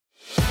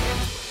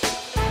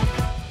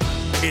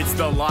It's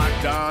the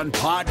Locked On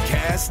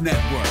Podcast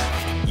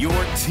Network, your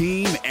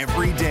team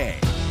every day.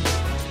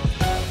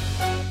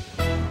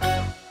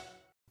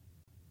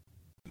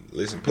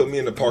 Listen, put me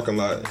in the parking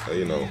lot,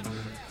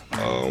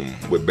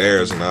 with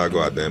Bears, and I'll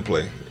go out there and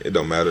play. It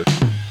don't matter.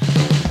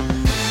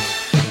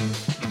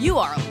 You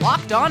are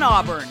Locked On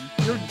Auburn,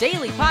 your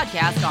daily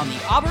podcast on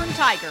the Auburn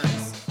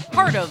Tigers.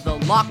 Part of the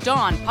Locked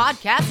On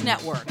Podcast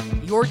Network,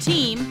 your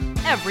team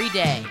every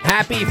day.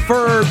 Happy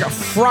Ferg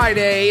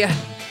Friday,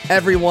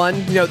 everyone.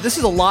 You know, this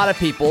is a lot of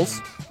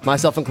people's,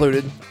 myself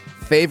included,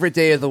 favorite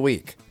day of the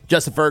week.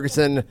 Justin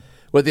Ferguson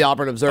with the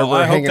Auburn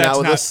Observer hanging out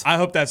with us. I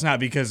hope that's not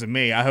because of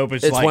me. I hope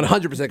it's like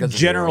 100% because of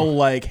general, you.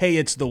 Like, hey,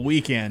 it's the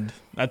weekend.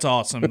 That's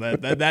awesome.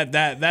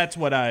 That's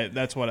what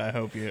I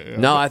hope you.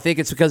 No, I think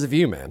it's because of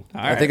you, man.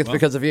 I think it's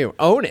because of you.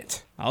 Own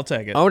it. I'll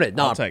take it. Own it.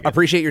 No, I'll take it.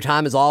 Appreciate your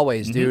time as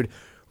always, dude.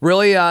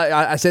 Really,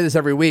 I say this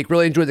every week.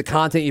 Really enjoyed the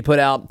content you put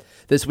out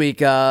this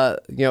week.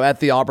 At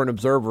the Auburn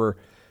Observer.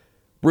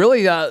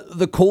 Really,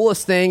 the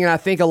coolest thing, and I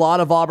think a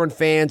lot of Auburn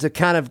fans have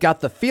kind of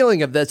got the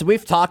feeling of this.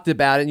 We've talked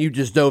about it, and you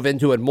just dove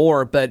into it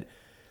more, but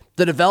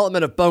the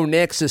development of Bo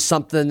Nix is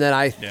something that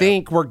I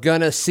think we're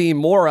going to see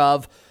more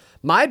of.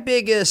 My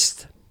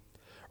biggest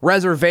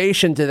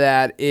reservation to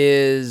that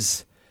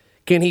is,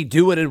 can he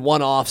do it in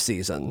one off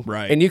season?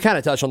 Right. And you kind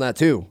of touched on that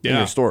too in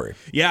your story.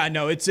 Yeah,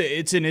 no, it's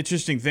an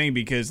interesting thing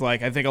because,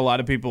 like, I think a lot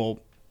of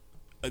people,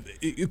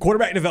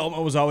 quarterback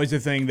development was always a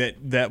thing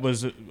that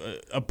was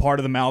a part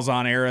of the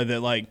Malzahn era that,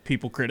 like,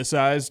 people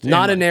criticized.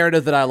 Not a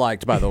narrative that I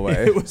liked, by the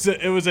way.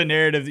 It was a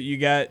narrative that you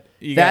got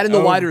and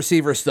the wide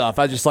receiver stuff.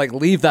 I just like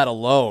leave that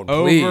alone,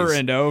 please. Over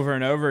and over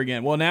and over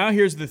again. Well, now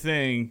here's the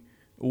thing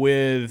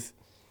with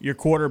your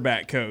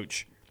quarterback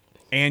coach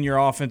and your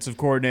offensive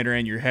coordinator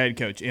and your head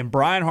coach. And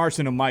Brian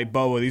Harsin and Mike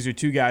Boa, these are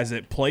two guys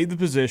that played the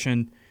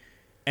position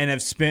and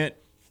have spent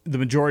the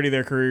majority of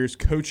their careers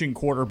coaching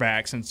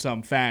quarterbacks in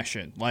some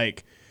fashion.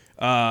 Like,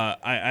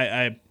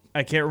 I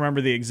can't remember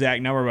the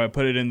exact number, but I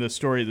put it in the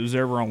story that was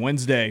over on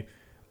Wednesday.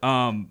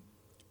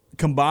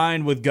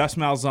 Combined with Gus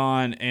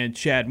Malzahn and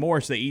Chad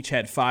Morris, they each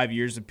had 5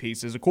 years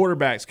apiece as a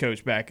quarterbacks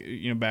coach back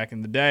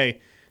in the day.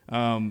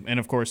 And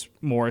of course,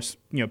 Morris,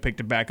 picked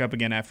it back up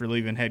again after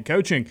leaving head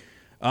coaching.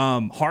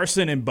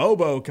 Harsin and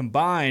Bobo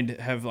combined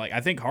have, like,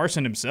 I think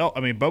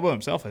Bobo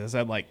himself has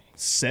had like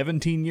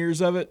 17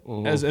 years of it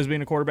as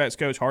being a quarterbacks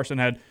coach. Harsin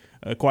had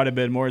quite a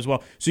bit more as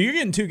well. So you're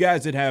getting two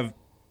guys that have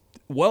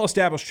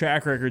well-established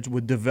track records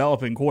with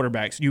developing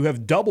quarterbacks. You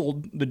have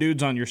doubled the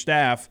dudes on your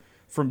staff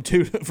from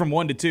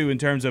 1 to 2 in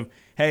terms of,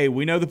 hey,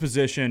 we know the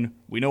position,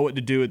 we know what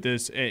to do with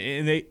this,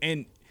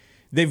 and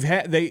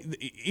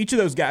each of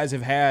those guys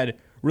have had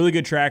really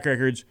good track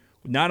records,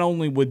 not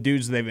only with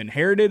dudes they've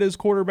inherited as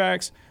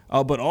quarterbacks,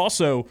 but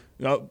also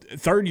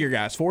third-year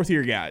guys,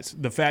 fourth-year guys.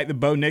 The fact that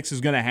Bo Nix is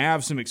going to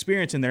have some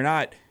experience, and they're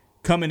not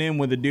coming in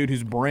with a dude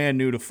who's brand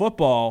new to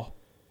football.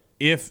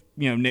 If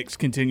Nix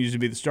continues to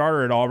be the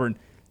starter at Auburn,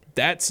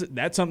 that's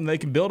something they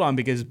can build on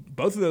because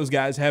both of those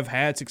guys have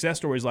had success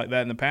stories like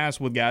that in the past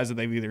with guys that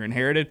they've either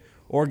inherited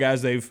or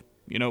guys they've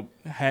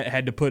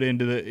had to put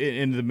into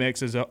the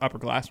mix as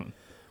upperclassmen.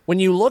 When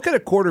you look at a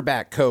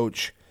quarterback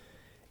coach,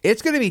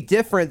 it's going to be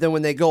different than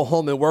when they go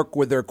home and work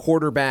with their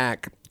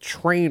quarterback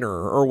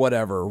trainer or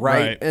whatever,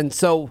 right? And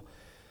so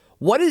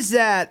what does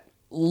that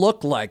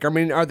look like? I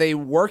mean, are they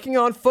working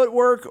on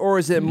footwork or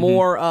is it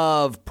more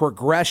of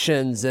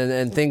progressions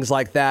and things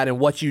like that and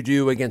what you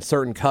do against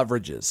certain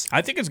coverages?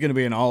 I think it's going to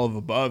be an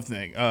all-of-above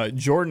thing.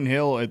 Jordan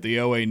Hill at the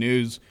OA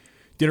News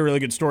did a really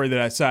good story that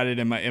I cited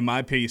in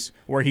my piece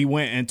where he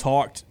went and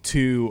talked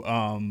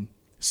to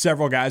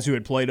several guys who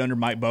had played under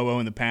Mike Bobo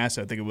in the past.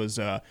 I think it was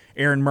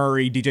Aaron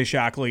Murray, DJ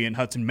Shockley, and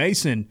Hudson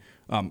Mason.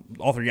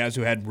 All three guys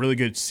who had really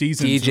good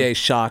seasons. DJ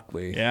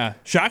Shockley. Yeah.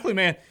 Shockley,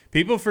 man.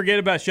 People forget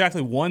about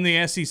Shockley. Won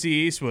the SEC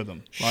East with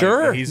him.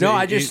 Sure.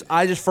 I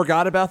just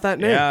forgot about that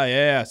name.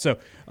 Yeah. So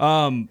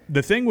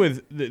the thing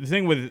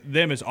with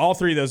them is all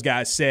three of those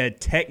guys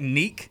said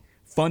technique,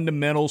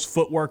 fundamentals,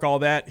 footwork, all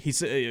that. He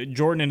said,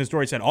 Jordan in his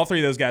story said all three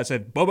of those guys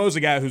said Bobo's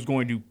a guy who's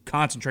going to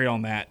concentrate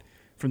on that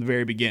from the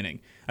very beginning.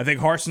 I think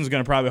Harsin's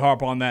going to probably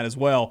harp on that as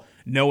well,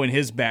 knowing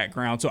his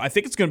background. So I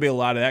think it's going to be a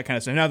lot of that kind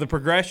of stuff. Now, the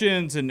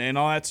progressions and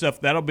all that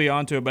stuff, that'll be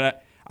onto it.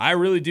 But I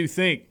really do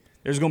think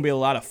there's going to be a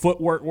lot of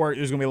footwork work.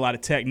 There's going to be a lot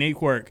of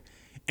technique work.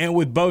 And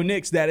with Bo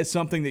Nix, that is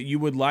something that you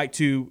would like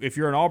to, if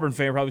you're an Auburn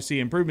fan, probably see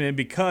improvement in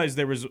because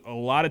there was a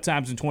lot of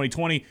times in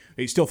 2020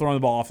 he's still throwing the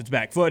ball off his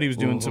back foot. He was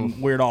doing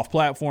some weird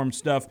off-platform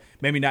stuff,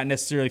 maybe not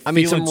necessarily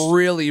some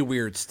really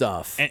weird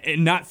stuff.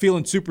 And not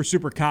feeling super,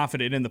 super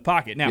confident in the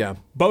pocket. Now,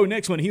 Bo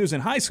Nix, when he was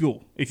in high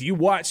school, if you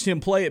watched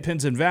him play at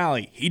Pinson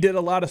Valley, he did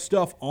a lot of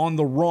stuff on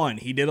the run.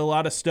 He did a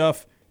lot of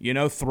stuff,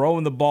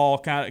 throwing the ball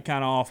kind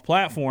of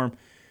off-platform.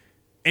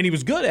 And he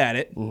was good at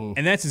it,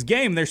 and that's his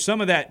game. There's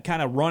some of that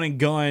kind of run and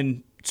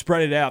gun,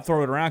 spread it out,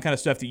 throw it around kind of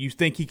stuff that you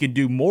think he could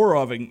do more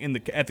of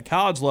at the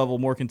college level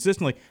more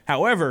consistently.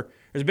 However,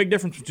 There's a big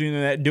difference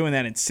between doing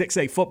that in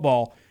 6A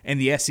football and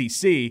the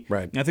SEC.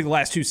 Right. And I think the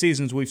last 2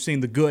 seasons we've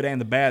seen the good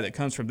and the bad that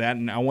comes from that,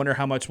 and I wonder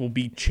how much will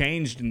be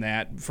changed in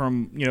that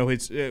from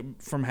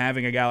from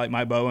having a guy like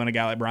Mike Bowe and a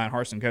guy like Brian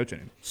Harsin coaching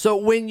him. So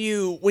when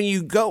you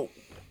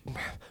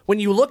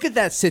look at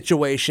that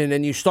situation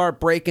and you start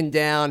breaking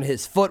down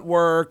his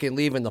footwork and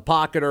leaving the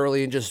pocket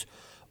early and just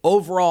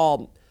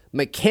overall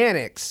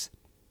mechanics,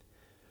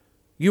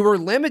 you were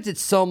limited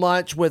so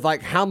much with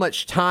like how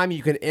much time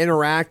you can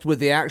interact with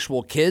the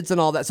actual kids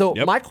and all that. So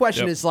my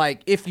question is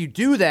like, if you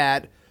do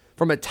that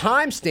from a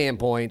time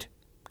standpoint,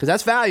 because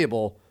that's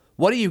valuable,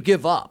 what do you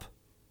give up?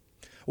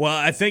 Well,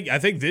 I think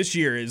this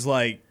year is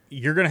like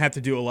you're going to have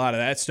to do a lot of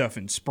that stuff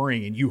in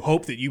spring, and you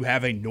hope that you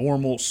have a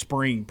normal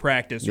spring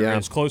practice or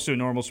as close to a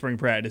normal spring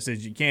practice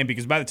as you can,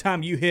 because by the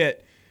time you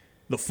hit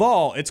the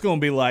fall, it's going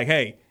to be like,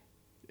 hey,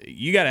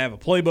 you got to have a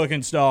playbook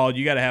installed.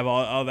 You got to have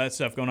all that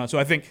stuff going on. So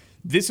I think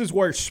this is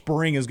where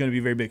spring is going to be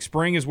very big.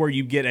 Spring is where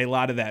you get a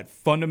lot of that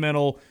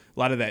fundamental, a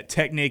lot of that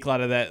technique, a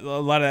lot of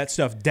that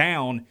stuff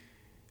down.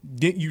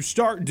 You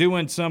start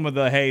doing some of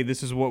the, hey,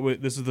 this is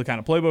the kind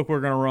of playbook we're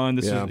going to run.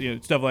 This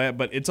is stuff like that.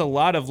 But it's a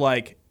lot of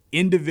like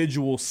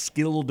individual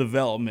skill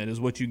development is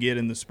what you get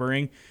in the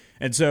spring.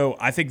 And so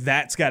I think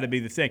that's got to be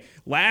the thing.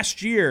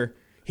 Last year,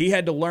 he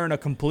had to learn a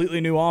completely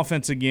new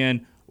offense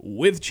again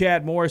with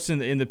Chad Morris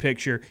in the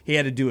picture. He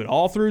had to do it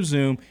all through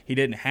Zoom. He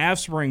didn't have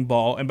spring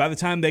ball. And by the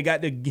time they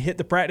got to hit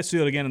the practice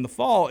field again in the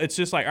fall, it's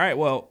just like, all right,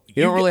 well.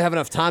 You don't really have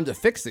enough time to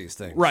fix these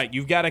things. Right.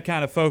 You've got to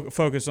kind of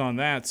focus on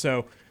that.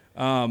 So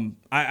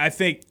I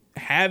think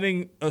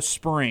having a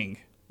spring,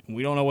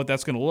 we don't know what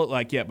that's going to look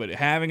like yet, but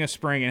having a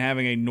spring and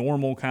having a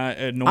normal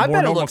kind of I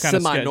bet it looks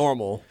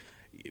semi-normal.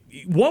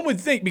 One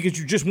would think, because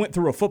you just went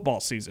through a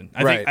football season.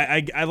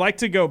 I like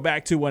to go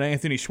back to what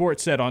Anthony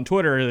Schwartz said on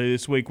Twitter earlier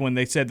this week when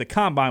they said the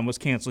combine was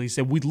canceled. He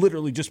said, we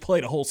literally just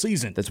played a whole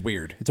season. That's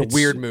weird. It's a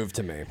weird move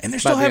to me. And they're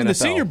still having the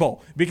Senior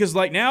Bowl, because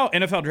like now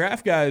NFL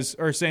draft guys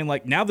are saying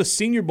like now the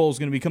Senior Bowl is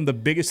going to become the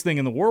biggest thing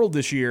in the world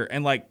this year.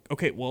 And like,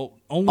 okay, well,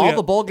 only all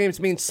the bowl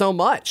games mean so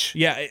much.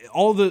 Yeah,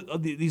 all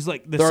these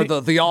like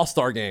the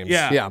All-Star games.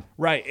 Yeah,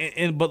 right.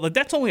 But like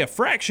that's only a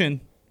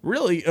fraction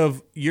really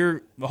of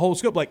the whole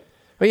scope. Like,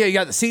 but yeah, you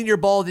got the Senior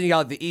Bowl, then you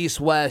got the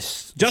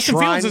East-West Justin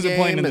Shrine Fields isn't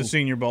playing in the and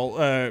Senior Bowl.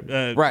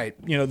 Right.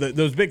 You know,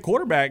 those big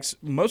quarterbacks,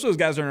 most of those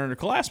guys are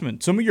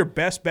underclassmen. Some of your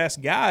best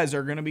guys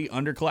are going to be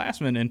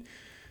underclassmen.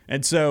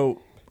 And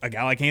so a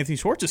guy like Anthony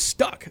Schwartz is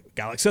stuck. A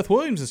guy like Seth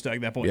Williams is stuck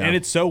at that point. Yeah. And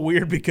it's so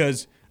weird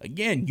because,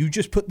 again, you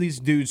just put these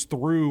dudes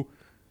through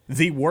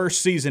the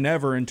worst season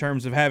ever in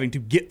terms of having to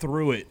get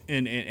through it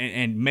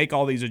and make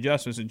all these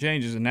adjustments and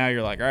changes. And now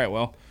you're like, all right,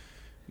 well,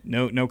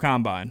 no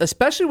combine.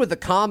 Especially with the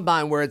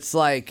combine where it's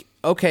like,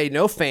 okay,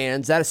 no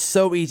fans. That is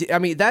so easy. I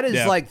mean, that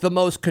is like the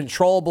most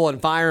controllable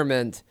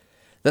environment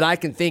that I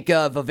can think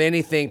of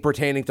anything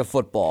pertaining to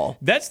football.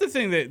 That's the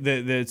thing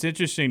that's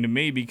interesting to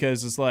me,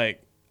 because it's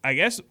like, I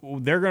guess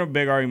their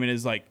big argument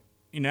is like,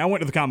 you know, I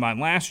went to the combine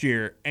last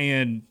year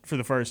and for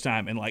the first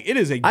time, and like I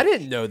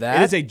didn't know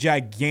that. It is a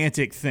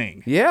gigantic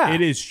thing. Yeah.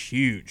 It is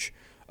huge.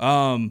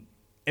 And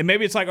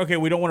maybe it's like, okay,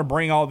 we don't want to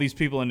bring all these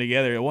people in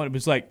together.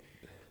 It's like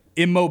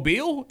in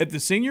Mobile at the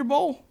Senior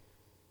Bowl,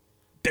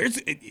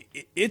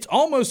 it's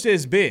almost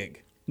as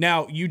big.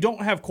 Now, you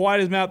don't have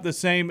quite the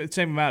same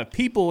amount of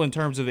people in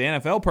terms of the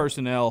NFL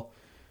personnel,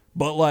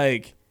 but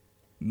like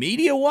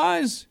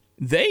media-wise,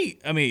 the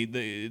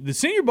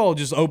Senior Bowl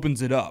just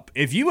opens it up.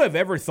 If you have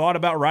ever thought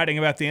about writing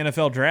about the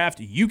NFL draft,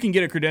 you can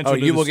get a credential.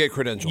 You will get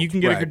credentialed. You can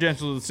get a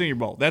credential to the Senior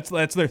Bowl. That's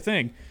their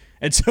thing.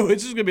 And so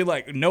it's just going to be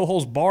like no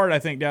holds barred, I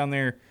think, down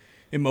there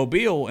in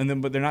Mobile,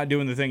 but they're not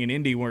doing the thing in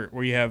Indy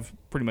where you have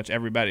pretty much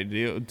everybody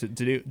to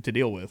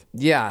deal with.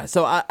 Yeah,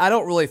 so I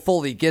don't really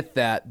fully get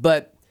that,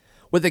 but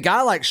with a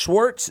guy like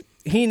Schwartz,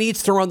 he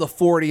needs to run the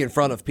 40 in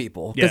front of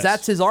people because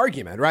that's his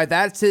argument, right?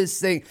 That's his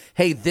thing.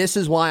 Hey, this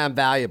is why I'm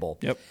valuable.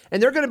 Yep.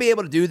 And they're going to be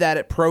able to do that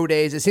at pro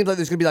days. It seems like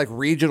there's going to be like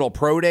regional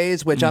pro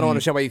days, which I don't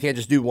understand why you can't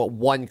just do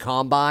one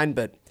combine,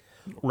 but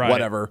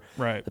whatever.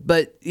 Right.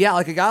 But yeah,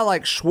 like a guy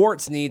like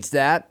Schwartz needs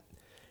that.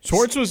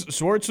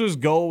 Schwartz's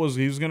goal was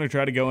he was going to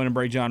try to go in and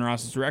break John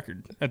Ross's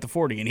record at the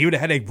 40, and he would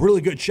have had a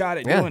really good shot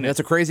at doing it. That's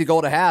a crazy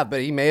goal to have,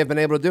 but he may have been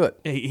able to do it.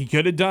 He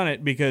could have done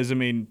it because,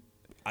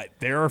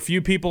 there are a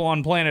few people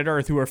on planet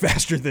Earth who are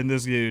faster than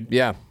this dude.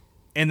 Yeah.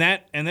 And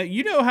that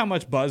you know how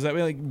much buzz that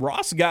like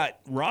Ross got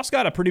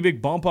a pretty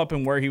big bump up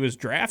in where he was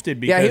drafted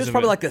because he was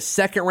probably like the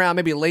second round,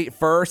 maybe late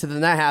first, and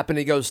then that happened.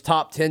 He goes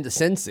top 10 to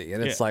Cincy,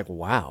 and it's like,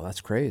 wow, that's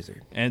crazy.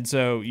 And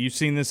so you've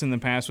seen this in the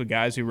past with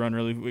guys who run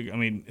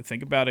really.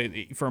 Think about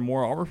it from a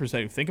more Auburn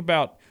perspective. Think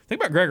about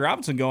Greg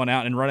Robinson going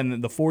out and running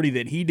the 40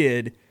 that he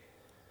did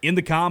in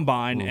the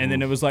combine, and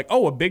then it was like,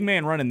 oh, a big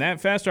man running that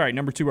fast. All right,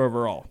 number 2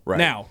 overall. Right.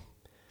 Now,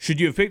 should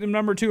you have picked him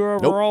number 2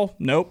 overall?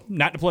 Nope.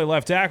 Not to play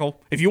left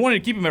tackle. If you wanted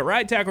to keep him at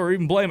right tackle or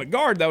even play him at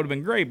guard, that would have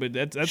been great. But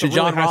that's should a really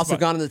John high Ross spot. have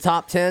gone in the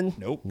top 10?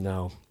 Nope.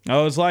 No.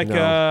 Oh, it was like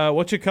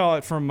what you call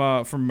it from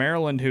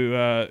Maryland who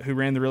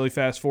ran the really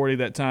fast 40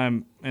 that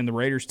time, and the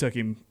Raiders took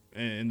him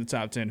in the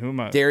top 10. Who am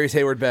I? Darius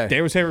Hayward-Bay.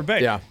 Darius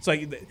Hayward-Bay. Yeah. It's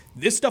like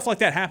this stuff like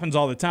that happens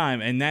all the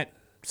time, and that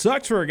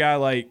sucks for a guy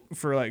like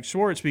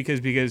Schwartz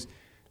because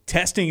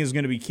testing is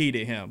going to be key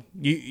to him.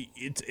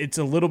 It's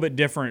a little bit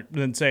different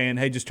than saying,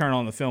 hey, just turn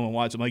on the film and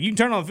watch him. Like, you can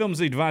turn on the film and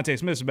see Devontae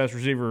Smith's the best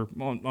receiver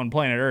on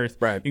planet Earth.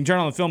 Right. You can turn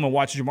on the film and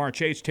watch Jamar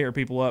Chase tear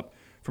people up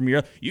from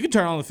your – you can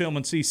turn on the film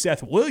and see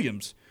Seth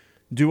Williams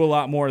do a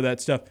lot more of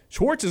that stuff.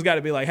 Schwartz has got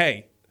to be like,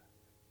 hey,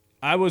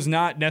 I was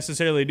not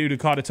necessarily a dude who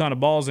caught a ton of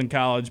balls in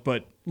college,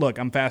 but look,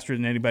 I'm faster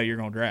than anybody you're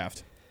going to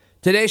draft.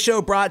 Today's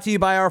show brought to you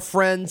by our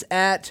friends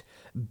at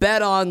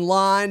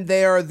BetOnline.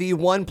 They are the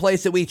one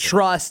place that we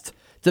trust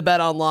to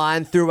bet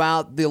online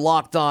throughout the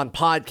Locked On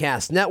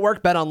Podcast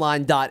Network,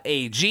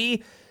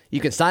 betonline.ag. You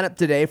can sign up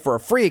today for a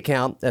free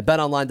account at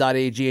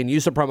betonline.ag and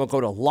use the promo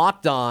code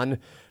LOCKEDON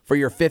for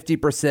your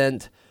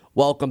 50%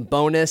 welcome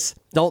bonus.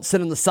 Don't sit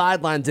on the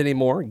sidelines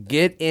anymore.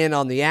 Get in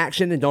on the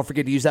action, and don't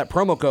forget to use that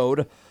promo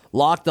code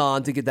Locked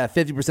On to get that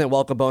 50%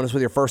 welcome bonus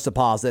with your first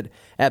deposit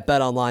at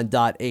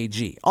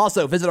betonline.ag.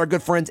 Also, visit our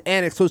good friends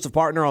and exclusive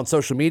partner on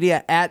social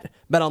media at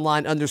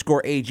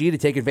betonline_AG to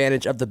take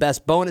advantage of the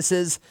best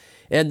bonuses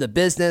in the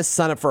business.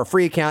 Sign up for a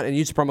free account and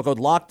use the promo code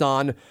Locked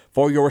On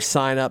for your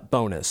sign-up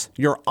bonus.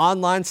 Your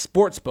online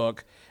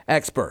sportsbook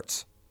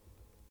experts.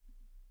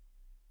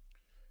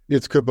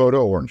 It's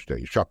Kubota Orange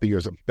Day. Shop the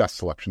year's best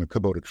selection of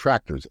Kubota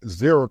tractors,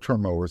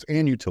 zero-turn mowers,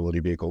 and utility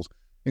vehicles,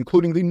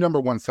 including the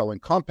 #1 selling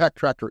compact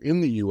tractor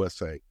in the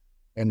USA.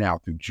 And now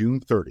through June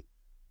 30,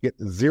 get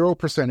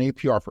 0%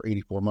 APR for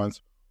 84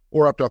 months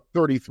or up to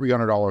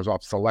 $3,300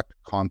 off select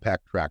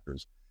compact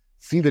tractors.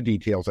 See the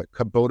details at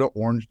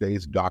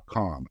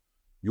KubotaOrangeDays.com.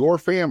 Your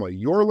family,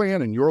 your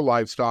land, and your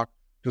livestock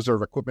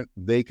deserve equipment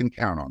they can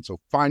count on.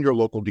 So find your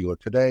local dealer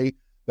today.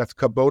 That's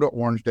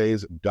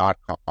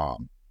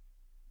KubotaOrangeDays.com.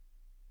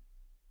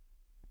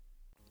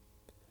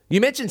 You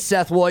mentioned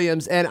Seth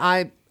Williams, and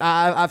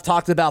I've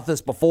talked about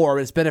this before.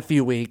 It's been a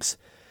few weeks.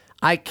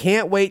 I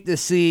can't wait to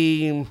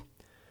see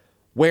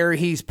where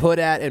he's put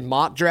at in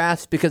mock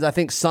drafts because I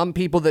think some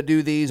people that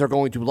do these are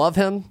going to love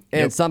him,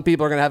 and some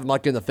people are going to have him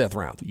like in the 5th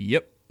round.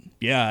 Yep.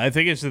 Yeah, I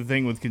think it's the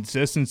thing with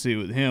consistency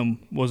with him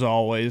was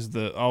always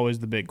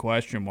the big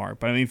question mark.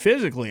 But I mean,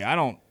 physically,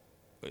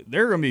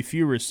 there are going to be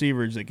few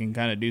receivers that can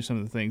kind of do some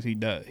of the things he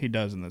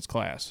does in this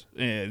class.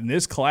 In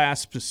this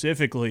class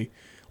specifically,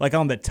 like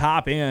on the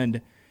top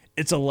end,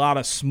 it's a lot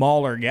of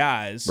smaller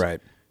guys. Right.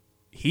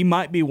 He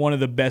might be one of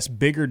the best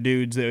bigger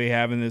dudes that we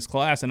have in this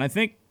class. And I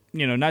think,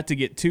 not to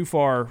get too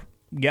far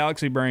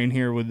galaxy brain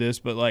here with this,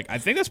 but I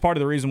think that's part of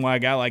the reason why a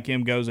guy like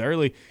him goes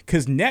early.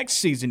 Because next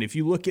season, if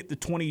you look at the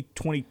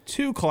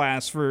 2022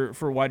 class for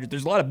wide,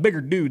 there's a lot of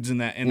bigger dudes in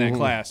that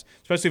class,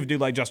 especially if a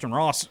dude like Justin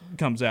Ross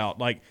comes out.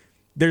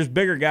 There's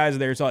bigger guys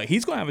there. So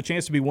he's going to have a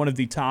chance to be one of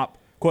the top,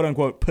 quote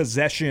unquote,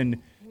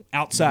 possession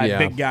outside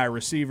big guy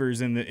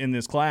receivers in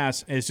this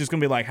class. And it's just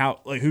going to be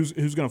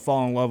who's going to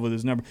fall in love with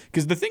his number.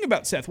 Because the thing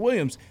about Seth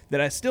Williams that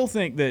I still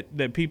think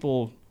that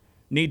people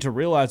need to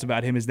realize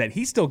about him is that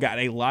he's still got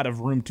a lot of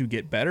room to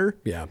get better.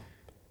 Yeah.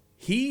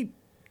 He,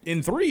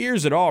 in 3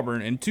 years at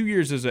Auburn and 2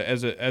 years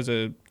as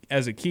a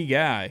key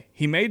guy,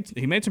 he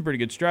made some pretty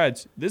good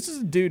strides. This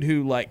is a dude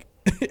who,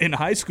 in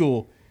high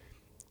school,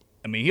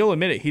 I mean, he'll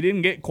admit it, he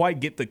didn't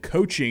quite get the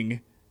coaching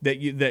that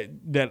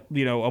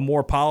a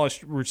more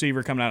polished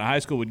receiver coming out of high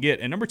school would get.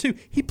 And number two,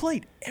 he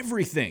played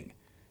everything,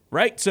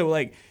 right? So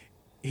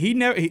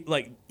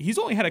he's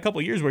only had a couple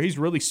of years where he's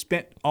really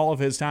spent all of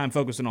his time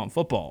focusing on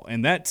football,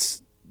 and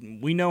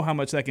we know how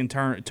much that can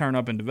turn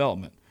up in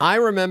development. I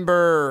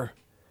remember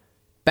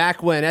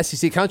back when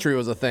SEC Country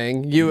was a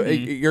thing.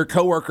 Your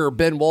coworker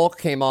Ben Wolk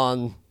came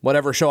on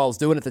whatever show I was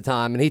doing at the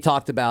time, and he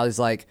talked about, he's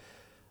like,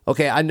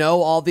 okay, I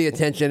know all the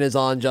attention is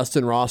on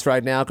Justin Ross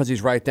right now because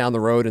he's right down the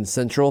road in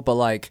Central, but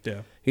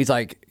he's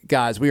like,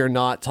 guys, we are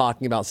not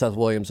talking about Seth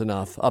Williams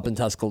enough up in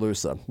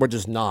Tuscaloosa. We're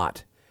just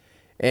not.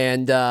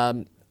 And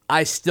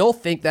I still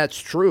think that's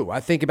true. I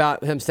think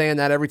about him saying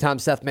that every time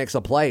Seth makes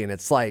a play, and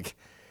it's like,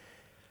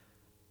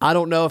 I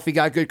don't know if he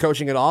got good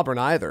coaching at Auburn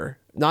either.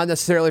 Not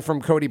necessarily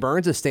from Cody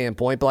Burns'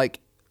 standpoint, but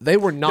they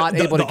were not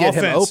able to get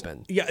him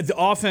open. Yeah, the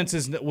offense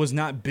was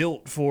not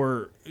built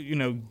for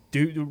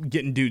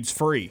getting dudes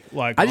free.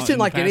 I just didn't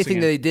like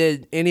anything that they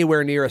did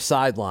anywhere near a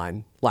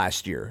sideline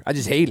last year. I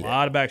just hated it. A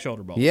lot of back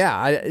shoulder balls.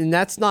 Yeah, and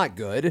that's not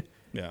good.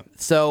 Yeah.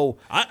 So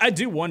I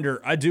do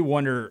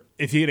wonder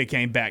if he'd have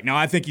came back. Now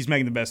I think he's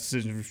making the best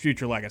decision for his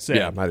future, like I said.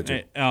 Yeah, I do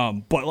too.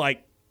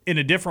 But in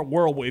a different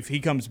world, if he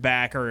comes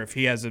back or if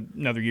he has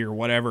another year or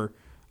whatever,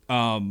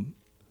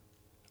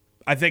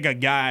 I think a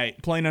guy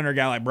playing under a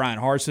guy like Brian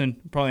Harsin,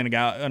 probably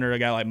under a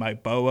guy like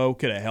Mike Bobo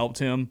could have helped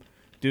him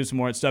do some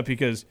more stuff,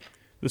 because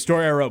the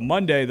story I wrote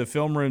Monday, the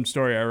film room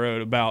story I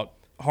wrote about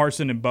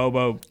Harsin and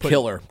Bobo.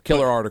 Killer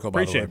article,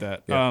 by the way. Appreciate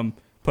that. Yeah.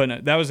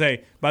 That was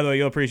by the way,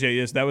 you'll appreciate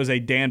this, that was a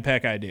Dan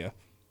Peck idea.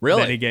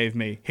 Really? That he gave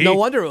me. No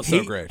wonder it was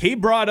so great. He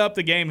brought up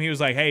the game. He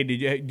was like, hey, do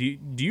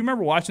you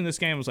remember watching this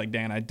game? I was like,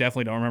 Dan, I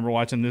definitely don't remember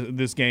watching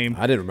this game.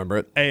 I didn't remember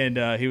it.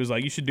 And he was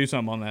like, you should do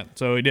something on that.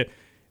 So he did.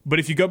 But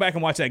if you go back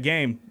and watch that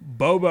game,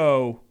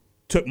 Bobo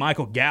took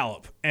Michael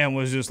Gallup and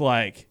was just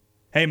like,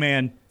 hey,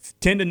 man,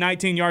 10 to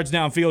 19 yards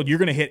downfield, you're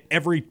going to hit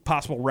every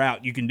possible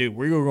route you can do.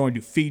 We're going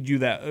to feed you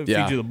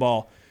the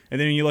ball. And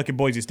then when you look at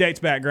Boise State's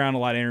background, a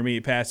lot of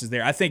intermediate passes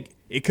there. I think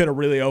it could have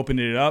really opened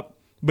it up.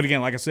 But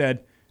again, like I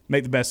said,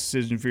 make the best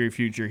decision for your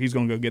future. He's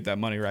going to go get that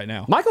money right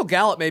now. Michael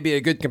Gallup may be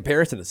a good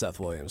comparison to Seth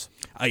Williams.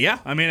 Yeah,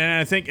 I mean, and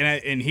I think,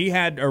 and he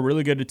had a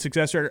really good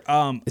successor.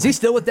 Is he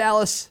still with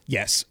Dallas?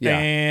 Yes. Yeah.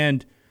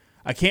 And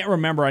I can't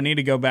remember. I need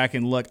to go back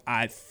and look.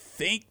 I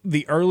think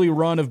the early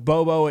run of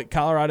Bobo at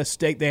Colorado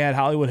State, they had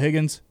Hollywood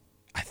Higgins.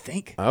 I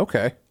think.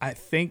 Okay. I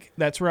think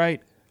that's right.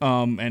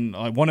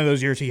 And one of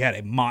those years, he had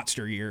a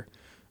monster year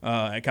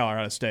at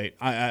Colorado State.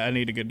 I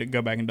need to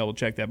go back and double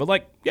check that. But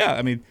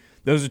I mean,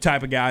 those are the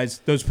type of guys,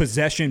 those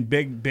possession,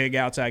 big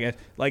outside guys.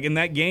 Like in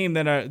that game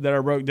that I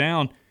wrote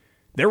down,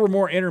 there were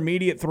more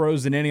intermediate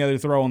throws than any other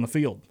throw on the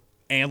field.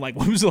 And when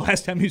was the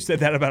last time you said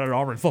that about an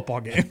Auburn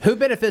football game? Who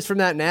benefits from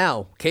that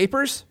now?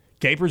 Capers?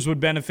 Capers would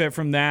benefit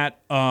from that.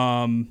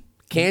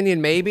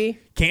 Canyon, maybe?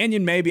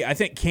 Canyon, maybe. I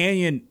think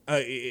Canyon,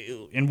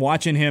 in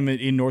watching him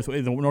in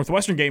the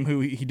Northwestern game,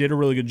 he did a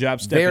really good job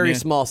stepping in. Very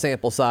small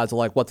sample size of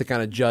what to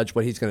kind of judge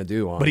what he's going to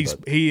do on. But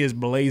he is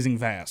blazing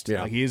fast.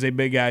 Yeah. He is a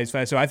big guy. He's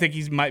fast. So I think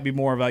he might be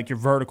more of your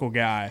vertical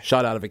guy.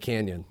 Shot out of a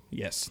canyon.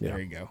 Yes, Yeah. There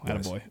you go.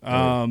 Nice.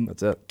 Attaboy.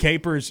 That's it.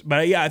 Capers,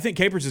 but yeah, I think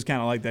Capers is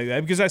kind of like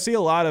that because I see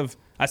a lot of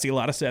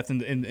Seth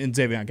in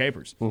Xavier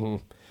Capers.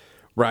 Mm-hmm.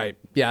 Right.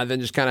 Yeah, and then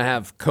just kind of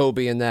have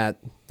Kobe in that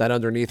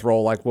underneath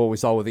role like what we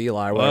saw with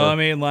Eli. Well, I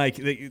mean,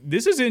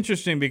 this is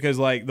interesting because,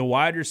 the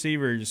wide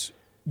receivers,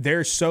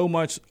 there's so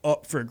much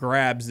up for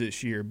grabs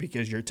this year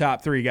because your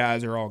top three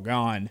guys are all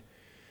gone.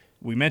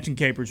 We mentioned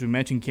Capers. We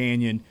mentioned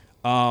Canyon.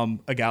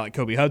 A guy like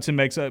Kobe Hudson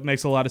makes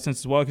a lot of sense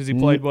as well because he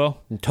played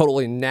well.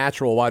 Totally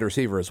natural wide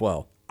receiver as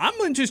well. I'm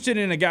interested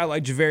in a guy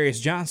like Javarius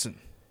Johnson.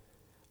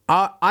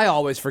 I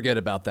always forget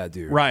about that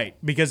dude. Right,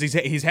 because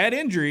he's had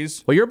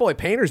injuries. Well, your boy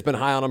Painter's been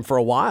high on him for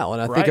a while,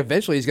 and I think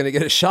eventually he's going to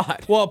get a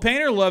shot. Well,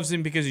 Painter loves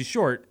him because he's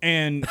short,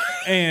 and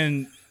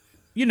I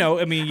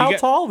mean, how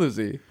tall is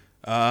he? Is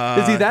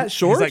he that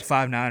short? He's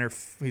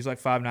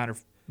 5'9" or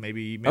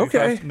maybe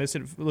okay.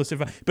 listed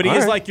 5. But he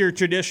is your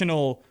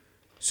traditional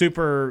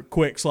super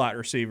quick slot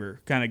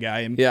receiver kind of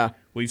guy. And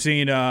we've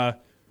seen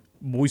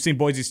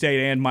Boise State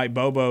and Mike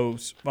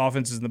Bobo's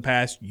offenses in the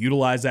past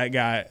utilize that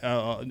guy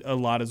a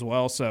lot as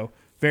well. So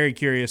very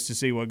curious to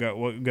see what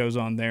goes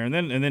on there. And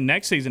then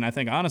next season, I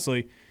think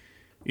honestly,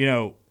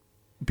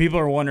 people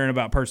are wondering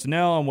about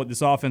personnel and what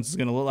this offense is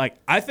going to look like.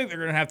 I think they're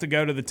going to have to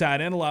go to the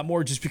tight end a lot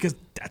more just because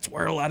that's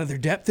where a lot of their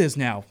depth is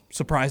now,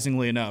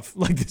 surprisingly enough.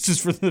 This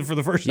is for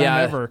the first time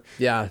ever.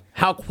 Yeah.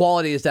 How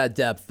quality is that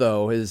depth,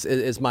 though,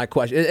 is my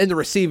question. In the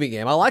receiving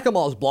game, I like them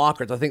all as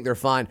blockers. I think they're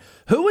fine.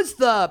 Who is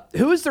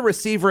the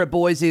receiver at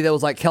Boise that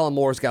was like Kellen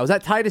Moore's guy? Was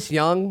that Titus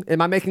Young?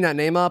 Am I making that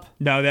name up?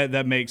 No,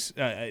 that makes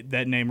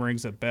that name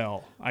rings a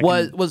bell.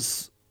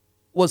 Was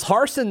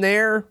Harsin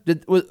there?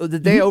 Did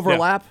they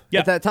overlap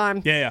at that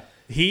time? Yeah.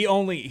 He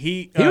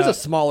was a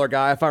smaller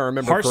guy, if I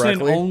remember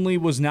correctly. Harsin only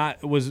was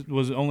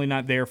only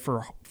not there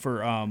for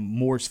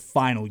Moore's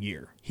final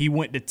year. He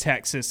went to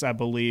Texas, I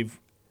believe,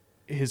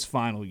 his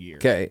final year.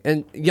 Okay,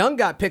 and Young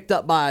got picked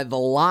up by the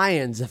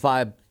Lions, if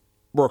I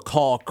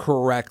recall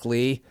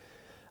correctly.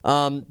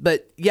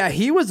 But yeah,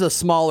 he was a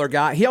smaller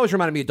guy. He always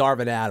reminded me of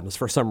Darvin Adams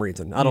for some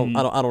reason. I don't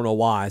know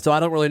why. So I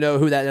don't really know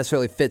who that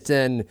necessarily fits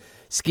in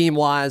scheme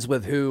wise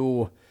with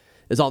who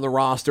is on the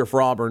roster for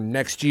Auburn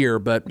next year.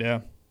 But yeah.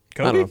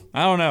 Kobe?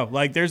 I don't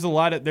know. There's a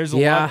lot of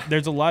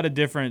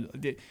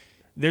different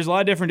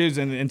dudes.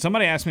 And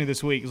somebody asked me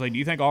this week, do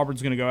you think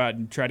Auburn's going to go out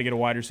and try to get a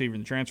wide receiver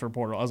in the transfer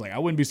portal? I was like, I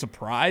wouldn't be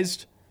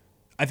surprised.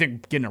 I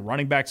think getting a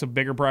running back's a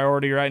bigger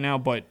priority right now,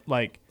 but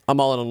I'm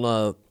all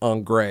in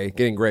on Gray,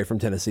 getting Gray from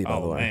Tennessee, by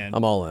the way. Man.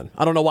 I'm all in.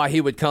 I don't know why he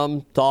would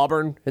come to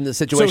Auburn in this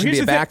situation to be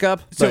a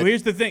backup. So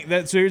here's the thing,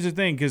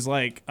 because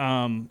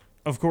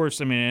of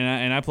course, I mean,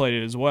 and I played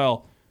it as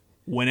well.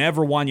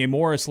 Whenever Wanya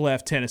Morris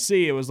left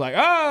Tennessee, it was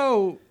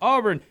oh,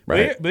 Auburn.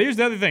 Right. But here's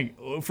the other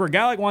thing. For a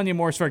guy like Wanya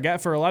Morris, for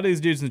a lot of these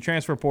dudes in the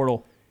transfer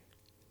portal,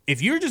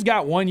 if you just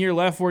got 1 year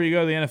left before you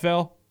go to the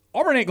NFL,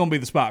 Auburn ain't going to be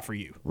the spot for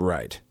you.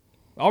 Right.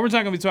 Auburn's not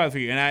going to be the spot for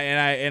you.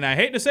 And I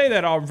hate to say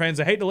that, Auburn fans.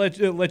 I hate to let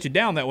you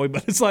down that way,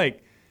 but it's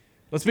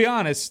let's be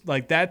honest.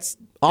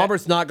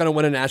 Auburn's not going to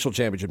win a national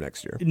championship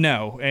next year.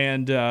 No,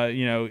 and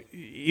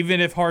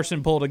even if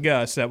Harsin pulled a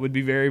Gus, that would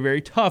be very,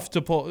 very tough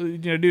to pull.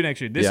 Do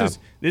next year.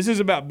 This is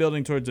about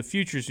building towards the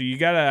future. So you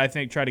got to, I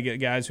think, try to get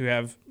guys who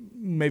have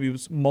maybe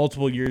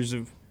multiple years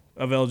of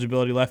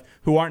eligibility left,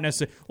 who aren't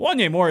necessarily.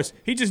 Wanya Morris,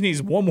 he just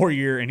needs one more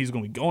year, and he's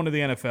going to be going to the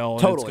NFL. And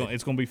totally,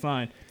 it's going to be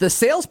fine. The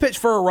sales pitch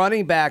for a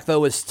running back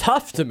though is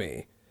tough to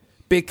me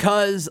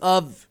because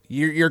of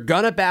you're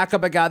gonna back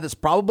up a guy that's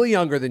probably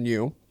younger than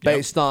you.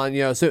 Based on,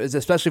 so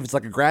especially if it's a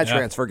grad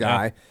transfer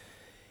guy.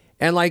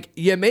 And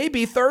you may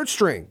be third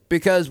string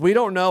because we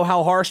don't know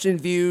how Harston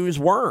views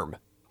Worm.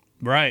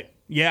 Right.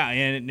 Yeah.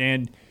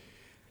 And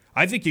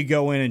I think you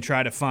go in and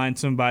try to find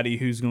somebody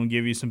who's going to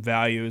give you some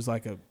value as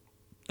a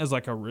as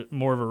like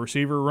more of a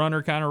receiver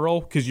runner kind of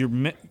role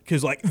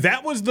because like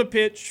that was the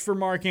pitch for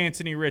Mark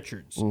Anthony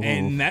Richards,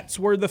 and that's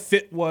where the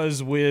fit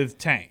was with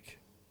Tank,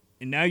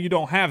 and now you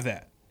don't have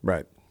that.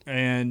 Right.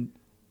 And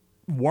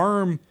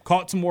Worm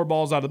caught some more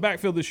balls out of the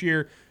backfield this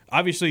year.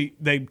 Obviously,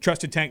 they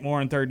trusted Tank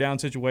more in third down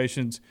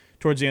situations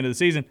towards the end of the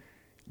season,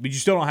 but you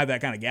still don't have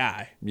that kind of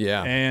guy.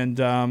 Yeah. And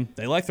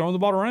they like throwing the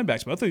ball to running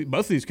backs. Both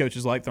of these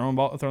coaches like throwing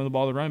the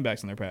ball to running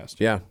backs in their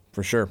past. Yeah,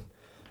 for sure.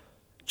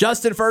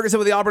 Justin Ferguson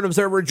with the Auburn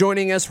Observer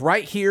joining us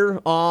right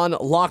here on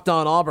Locked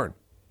On Auburn.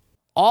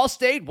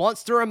 Allstate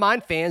wants to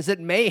remind fans that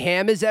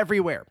mayhem is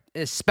everywhere,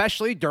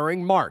 especially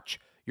during March.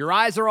 Your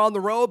eyes are on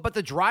the road, but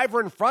the driver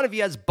in front of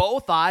you has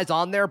both eyes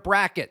on their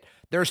bracket.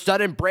 Their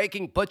sudden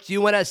braking puts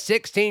you in a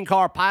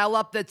 16-car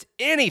pileup that's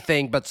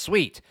anything but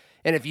sweet.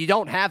 And if you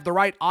don't have the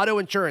right auto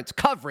insurance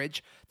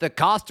coverage, the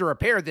cost to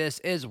repair this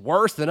is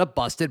worse than a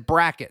busted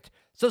bracket.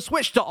 So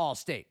switch to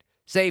Allstate.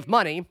 Save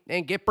money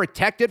and get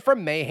protected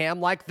from mayhem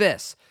like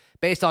this.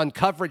 Based on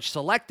coverage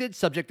selected,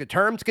 subject to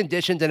terms,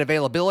 conditions, and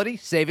availability,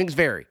 savings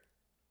vary.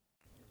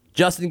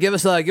 Justin, give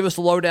us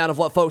a lowdown of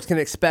what folks can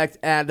expect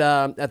at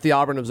the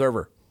Auburn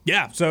Observer.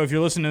 Yeah, so if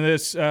you're listening to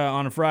this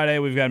on a Friday,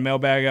 we've got a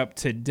mailbag up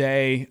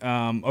today.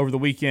 Over the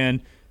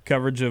weekend,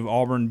 coverage of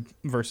Auburn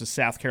versus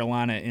South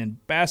Carolina in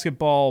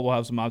basketball. We'll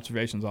have some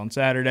observations on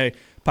Saturday,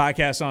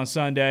 podcast on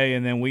Sunday,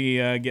 and then we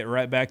get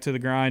right back to the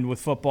grind with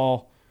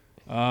football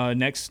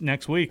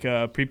next week.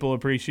 People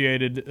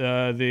appreciated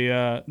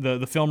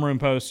the film room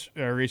post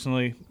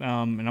recently,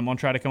 and I'm going to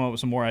try to come up with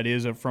some more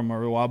ideas from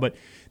a while. But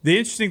the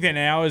interesting thing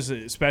now is,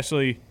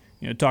 especially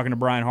talking to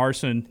Brian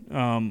Harsin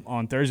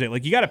on Thursday,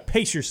 like you got to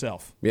pace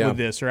yourself with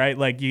this, right?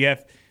 Like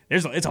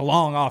it's a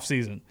long off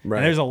season. Right.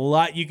 And there's a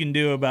lot you can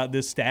do about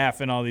this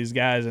staff and all these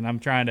guys, and I'm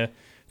trying to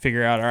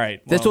figure out, all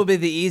right. This will be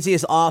the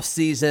easiest off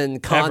season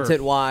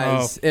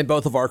content-wise in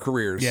both of our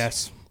careers.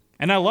 Yes.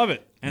 And I love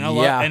it. And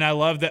I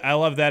love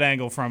that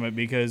angle from it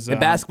because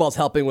basketball's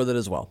helping with it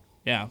as well.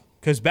 Yeah.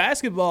 Because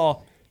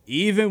basketball,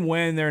 even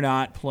when they're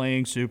not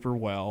playing super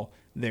well,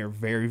 they're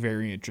very,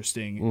 very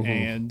interesting,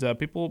 and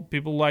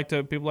people like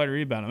to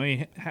read about them. I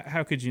mean,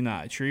 how could you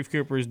not? Sharif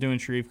Cooper is doing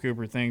Sharif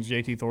Cooper things.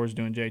 JT Thor's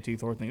doing JT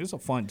Thor things. It's a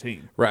fun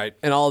team, right?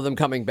 And all of them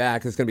coming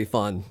back is going to be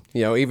fun.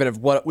 Even if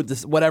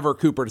whatever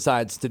Cooper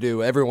decides to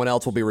do, everyone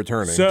else will be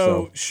returning.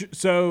 So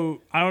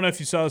I don't know if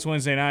you saw this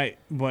Wednesday night,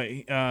 but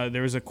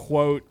there was a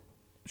quote.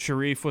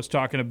 Sharif was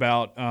talking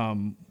about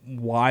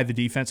why the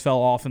defense fell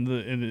off in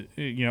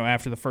the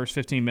after the first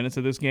 15 minutes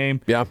of this game.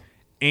 Yeah,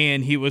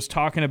 and he was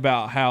talking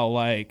about how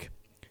like.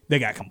 They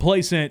got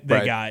complacent.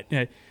 They got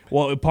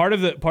part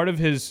of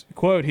his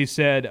quote. He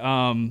said,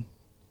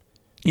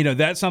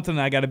 that's something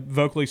that I got to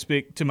vocally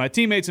speak to my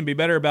teammates and be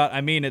better about.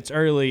 I mean, it's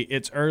early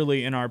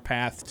in our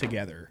path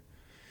together.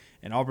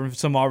 And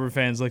some Auburn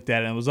fans looked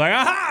at it and was like,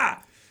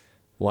 aha!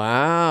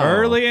 Wow.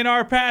 Early in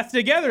our path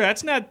together.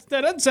 That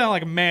doesn't sound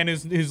like a man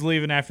who's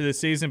leaving after this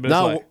season.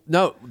 But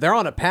no, they're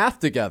on a path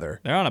together.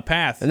 They're on a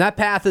path. And that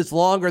path is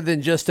longer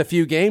than just a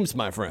few games,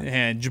 my friend.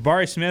 And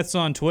Jabari Smith's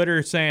on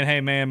Twitter saying,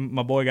 hey, man,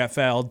 my boy got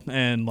fouled.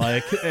 And,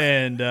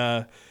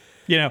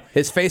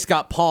 his face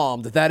got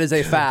palmed. That is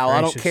a foul. Gracious.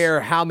 I don't care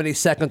how many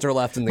seconds are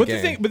left in the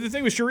game. But the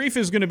thing with Sharif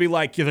is going to be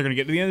like, they're going to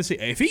get to the end of the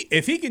season.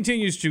 If he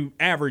continues to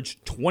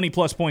average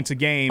 20-plus points a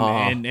game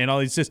and all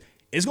these just –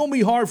 it's going to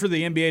be hard for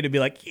the NBA to be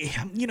like,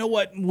 yeah, you know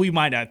what, we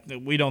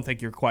don't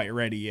think you're quite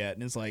ready yet.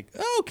 And it's like,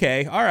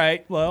 okay, all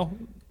right, well,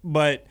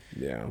 but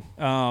yeah,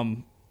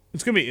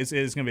 it's going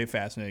to be a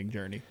fascinating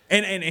journey.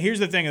 And here's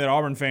the thing that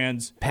Auburn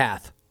fans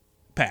path,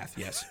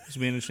 yes, it's going to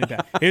be an interesting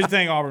path. Here's the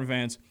thing, Auburn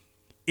fans,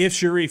 if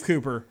Sharif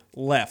Cooper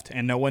left,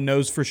 and no one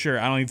knows for sure,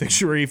 I don't even think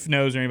Sharif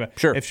knows or anybody.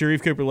 Sure, if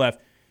Sharif Cooper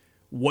left,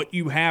 what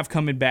you have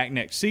coming back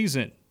next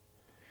season,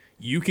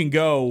 you can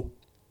go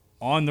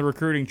on the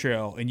recruiting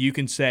trail and you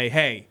can say,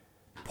 hey.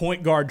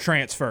 Point guard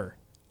transfer.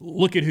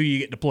 Look at who you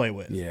get to play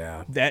with.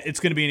 Yeah. That it's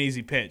going to be an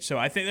easy pitch. So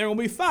I think they're going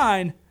to be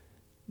fine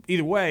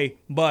either way,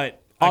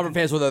 but Auburn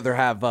fans will either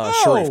have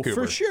Sharif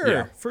Cooper.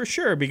 For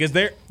sure, because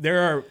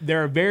there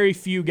are very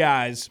few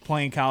guys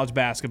playing college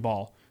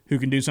basketball who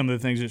can do some of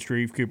the things that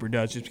Sharif Cooper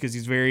does just because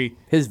his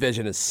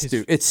vision is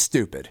it's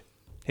stupid.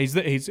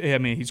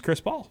 He's Chris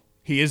Paul.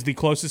 He is the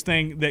closest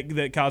thing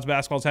that college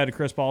basketball's had to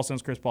Chris Paul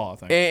since Chris Paul, I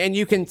think. And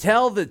you can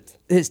tell that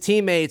his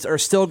teammates are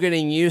still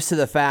getting used to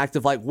the fact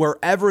of, like,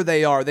 wherever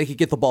they are, they could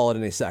get the ball at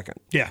any second.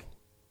 Yeah.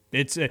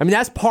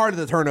 That's part of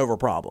the turnover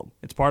problem.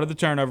 It's part of the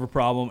turnover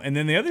problem. And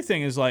then the other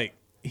thing is, like,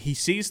 he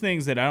sees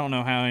things that I don't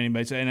know how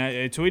anybody said. And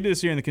I tweeted this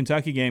here in the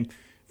Kentucky game.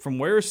 From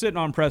where we're sitting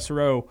on press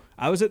row,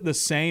 I was at the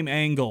same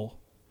angle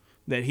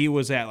that he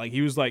was at. Like, he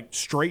was, like,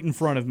 straight in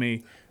front of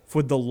me.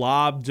 With the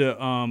lob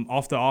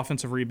off the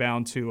offensive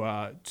rebound to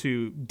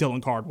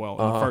Dylan Cardwell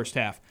in the first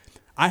half.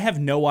 I have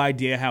no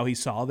idea how he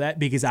saw that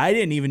because I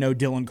didn't even know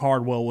Dylan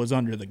Cardwell was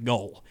under the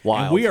goal.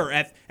 Wild.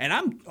 And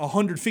I'm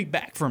 100 feet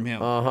back from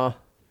him.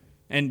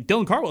 And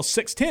Dylan Cardwell's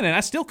 6'10", and I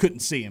still couldn't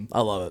see him.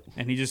 I love it.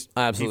 And he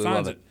absolutely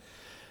finds love it.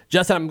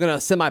 Justin, I'm going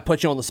to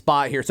semi-put you on the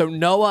spot here. So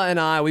Noah and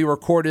I, we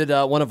recorded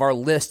one of our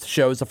list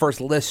shows, the first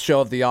list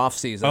show of the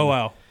offseason. Oh,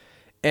 wow.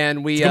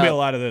 And we It's going to be a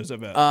lot of those, I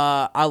bet.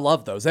 I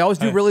love those. They always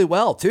do really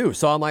well, too.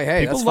 So I'm like,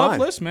 hey, People that's love fine.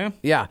 lists, man.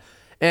 Yeah.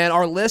 And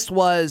our list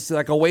was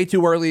like a way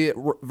too early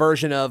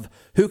version of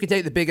who can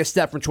take the biggest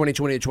step from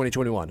 2020 to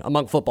 2021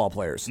 among football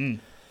players.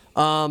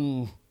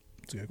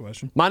 That's a good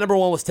question. My number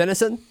one was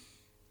Tennyson.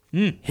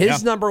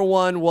 His number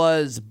one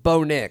was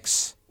Bo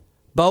Nix.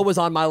 Bo was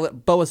on my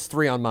Bo was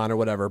 3 on mine or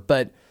whatever.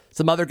 But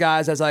some other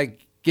guys, as I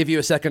give you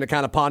a second to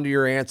kind of ponder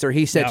your answer,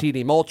 he said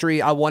TD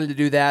Moultrie. I wanted to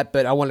do that,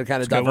 but I wanted to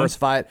kind of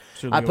diversify it.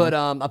 I put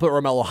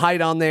Romello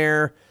Height on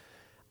there.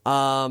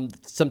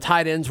 Some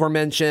tight ends were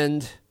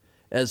mentioned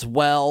as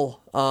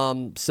well.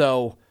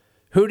 So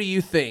who do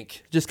you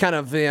think? Just kind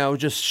of,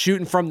 just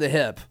shooting from the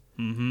hip.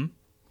 We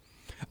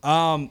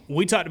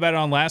talked about it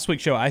on last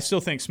week's show. I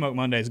still think Smoke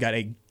Monday's got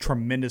a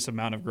tremendous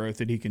amount of growth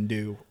that he can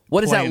do.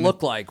 What does that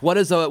look like? What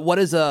does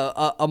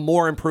a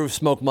more improved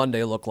Smoke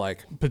Monday look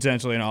like?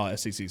 Potentially an all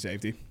SEC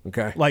safety.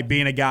 Okay. Like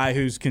being a guy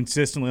who's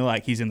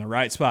consistently he's in the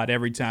right spot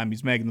every time,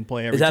 he's making the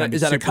play every time.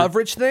 Is that a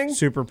coverage thing?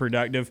 Super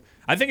productive.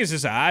 I think it's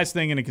just an eyes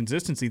thing and a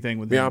consistency thing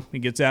with him. He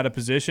gets out of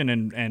position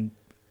and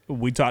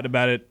we talked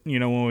about it,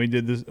 when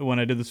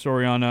I did the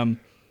story on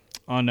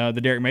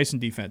the Derek Mason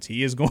defense.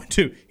 He is going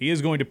to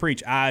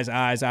preach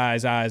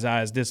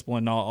eyes,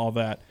 discipline, all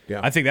that.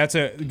 Yeah. I think that's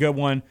a good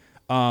one.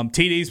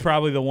 TD's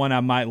probably the one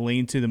I might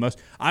lean to the most.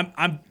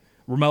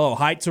 Romello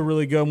Height's a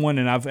really good one,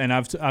 and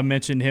I've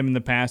mentioned him in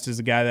the past as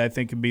a guy that I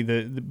think could be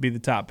the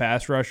top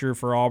pass rusher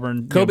for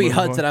Auburn. Kobe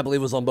Hudson, I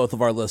believe, was on both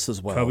of our lists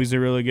as well. Kobe's a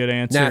really good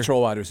answer.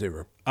 Natural wide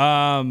receiver.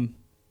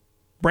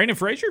 Brandon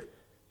Frazier?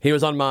 He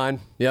was on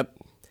mine. Yep.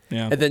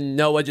 Yeah. And then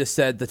Noah just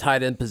said the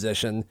tight end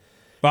position.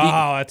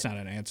 That's not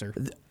an answer.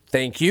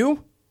 Thank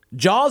you.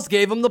 Jaws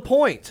gave him the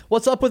point.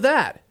 What's up with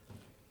that?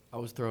 I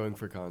was throwing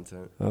for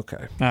content.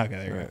 Okay.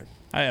 There you go.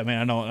 I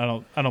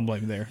don't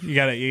blame you there. You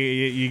gotta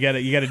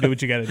do what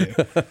you gotta do.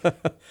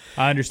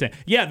 I understand.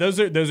 Yeah, those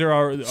are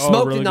all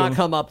Smoke really did not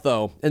come up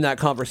though in that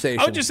conversation.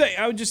 I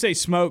would just say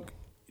Smoke.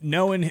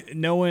 Knowing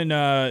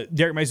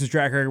Derek Mason's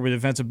track record with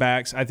defensive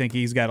backs, I think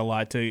he's got a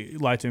lot to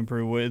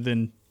improve with,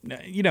 and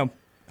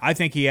I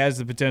think he has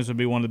the potential to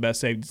be one of the best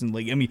safeties in the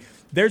league. I mean,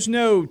 there's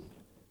no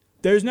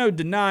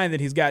denying that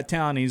he's got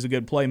talent. And he's a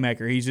good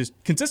playmaker. He's just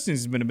consistency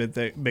has been a big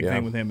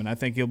thing with him, and I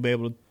think he'll be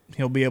able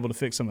to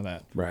fix some of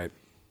that. Right.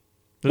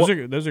 Those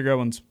are good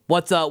ones.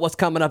 What's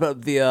coming up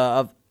at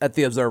the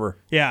Observer?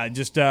 Yeah,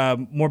 just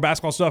more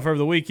basketball stuff over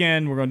the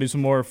weekend. We're going to do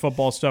some more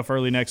football stuff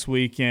early next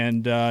week,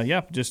 and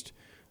just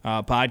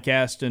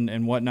podcast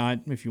and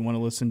whatnot. If you want to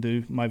listen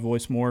to my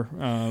voice more,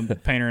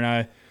 Painter and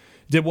I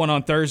did one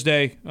on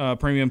Thursday,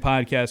 premium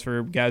podcast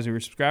for guys who are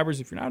subscribers.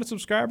 If you're not a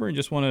subscriber and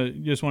just want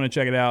to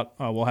check it out,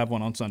 we'll have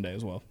one on Sunday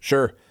as well.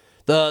 Sure.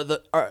 Are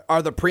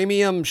the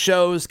premium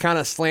shows kind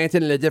of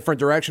slanted in a different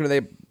direction? Are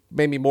they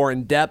maybe more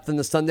in depth than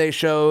the Sunday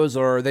shows,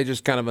 or are they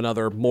just kind of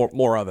another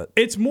more of it?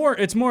 It's more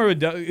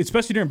of a,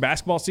 especially during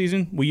basketball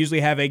season. We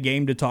usually have a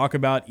game to talk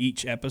about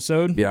each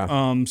episode. Yeah.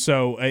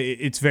 So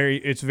it's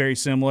very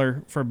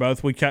similar for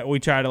both. We try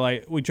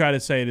to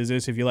say it as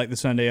this: if you like the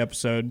Sunday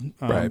episode,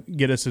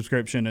 get a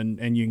subscription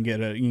and you can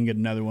get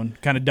another one.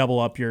 Kind of double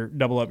up your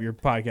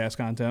podcast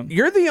content.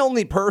 You're the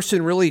only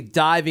person really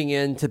diving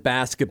into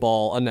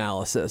basketball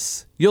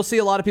analysis. You'll see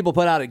a lot of people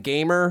put out a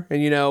gamer and,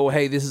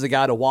 hey, this is a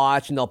guy to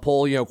watch, and they'll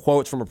pull,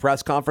 quotes from a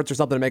press conference or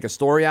something to make a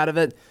story out of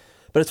it.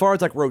 But as far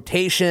as like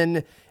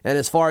rotation and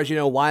as far as,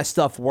 why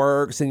stuff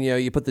works and,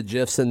 you put the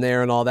GIFs in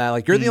there and all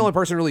that, you're the only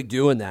person really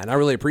doing that. And I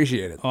really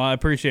appreciate it. Oh, I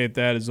appreciate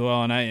that as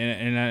well. And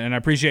I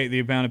appreciate the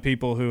amount of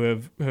people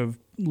who have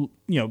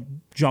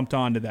jumped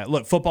onto that.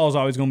 Look, football is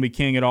always going to be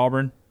king at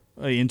Auburn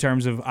in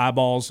terms of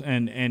eyeballs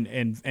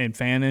and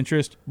fan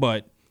interest.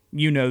 But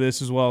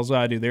this as well as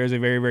I do. There's a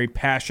very, very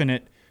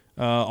passionate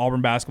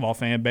Auburn basketball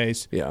fan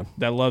base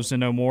that loves to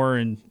know more,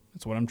 and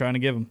that's what I'm trying to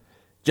give them.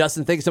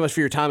 Justin, thank you so much for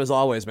your time as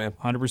always, man.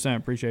 100%.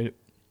 Appreciate it.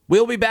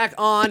 We'll be back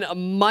on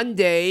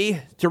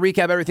Monday to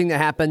recap everything that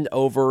happened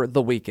over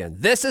the weekend.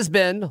 This has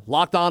been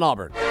Locked On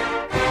Auburn.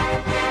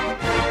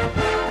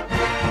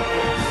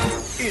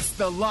 It's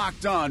the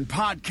Locked On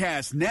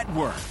Podcast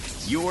Network,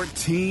 your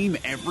team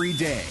every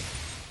day.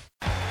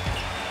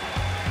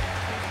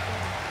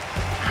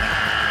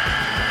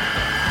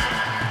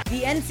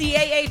 The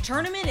NCAA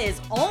tournament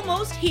is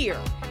almost here,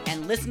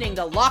 and listening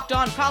to Locked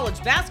On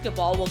College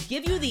Basketball will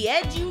give you the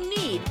edge you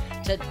need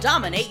to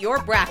dominate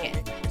your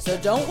bracket. So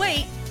don't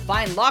wait.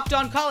 Find Locked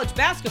On College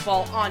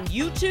Basketball on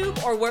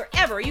YouTube or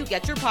wherever you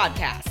get your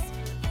podcasts.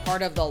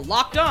 Part of the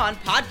Locked On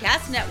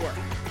Podcast Network,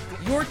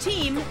 your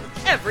team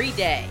every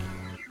day.